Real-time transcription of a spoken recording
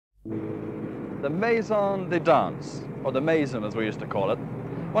The Maison de Danse, or the Maison as we used to call it,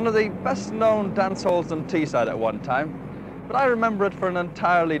 one of the best known dance halls in Teesside at one time, but I remember it for an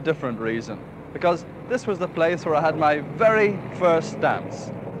entirely different reason, because this was the place where I had my very first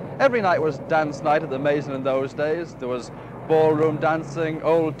dance. Every night was dance night at the Maison in those days. There was ballroom dancing,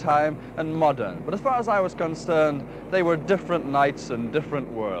 old time and modern, but as far as I was concerned, they were different nights and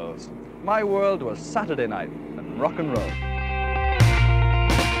different worlds. My world was Saturday night and rock and roll.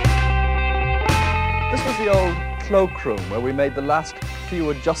 This was the old cloakroom where we made the last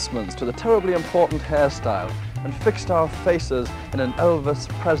few adjustments to the terribly important hairstyle and fixed our faces in an Elvis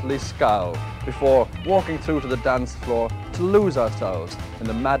Presley scowl before walking through to the dance floor to lose ourselves in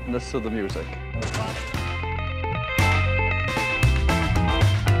the madness of the music.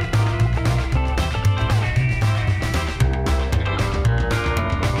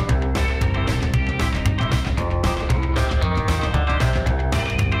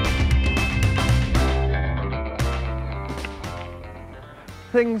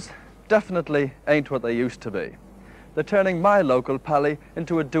 Things definitely ain't what they used to be. They're turning my local pally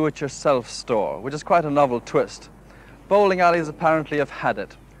into a do-it-yourself store, which is quite a novel twist. Bowling alleys apparently have had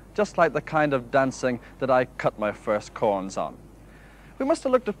it, just like the kind of dancing that I cut my first corns on. We must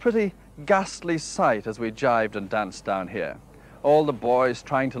have looked a pretty ghastly sight as we jived and danced down here. All the boys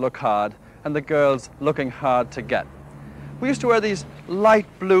trying to look hard and the girls looking hard to get. We used to wear these light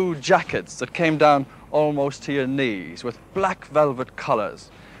blue jackets that came down almost to your knees with black velvet collars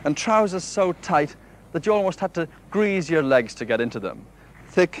and trousers so tight that you almost had to grease your legs to get into them.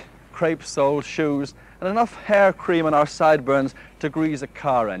 Thick crepe-soled shoes and enough hair cream on our sideburns to grease a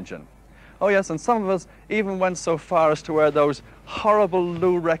car engine. Oh yes, and some of us even went so far as to wear those horrible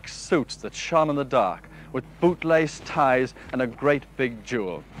Lurex suits that shone in the dark with bootlace ties and a great big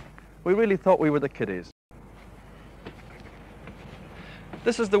jewel. We really thought we were the kiddies.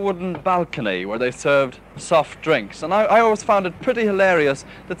 This is the wooden balcony where they served soft drinks, and I always found it pretty hilarious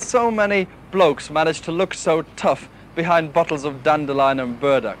that so many blokes managed to look so tough behind bottles of dandelion and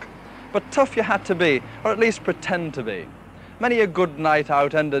burdock. But tough you had to be, or at least pretend to be. Many a good night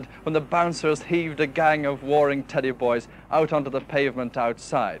out ended when the bouncers heaved a gang of warring teddy boys out onto the pavement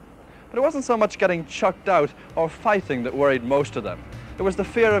outside. But it wasn't so much getting chucked out or fighting that worried most of them. It was the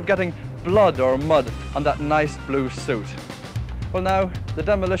fear of getting blood or mud on that nice blue suit. Well now, the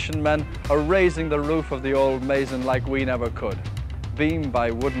demolition men are raising the roof of the old Maison like we never could, beam by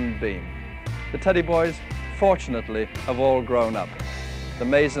wooden beam. The teddy boys, fortunately, have all grown up. The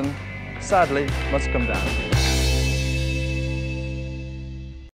Maison, sadly, must come down.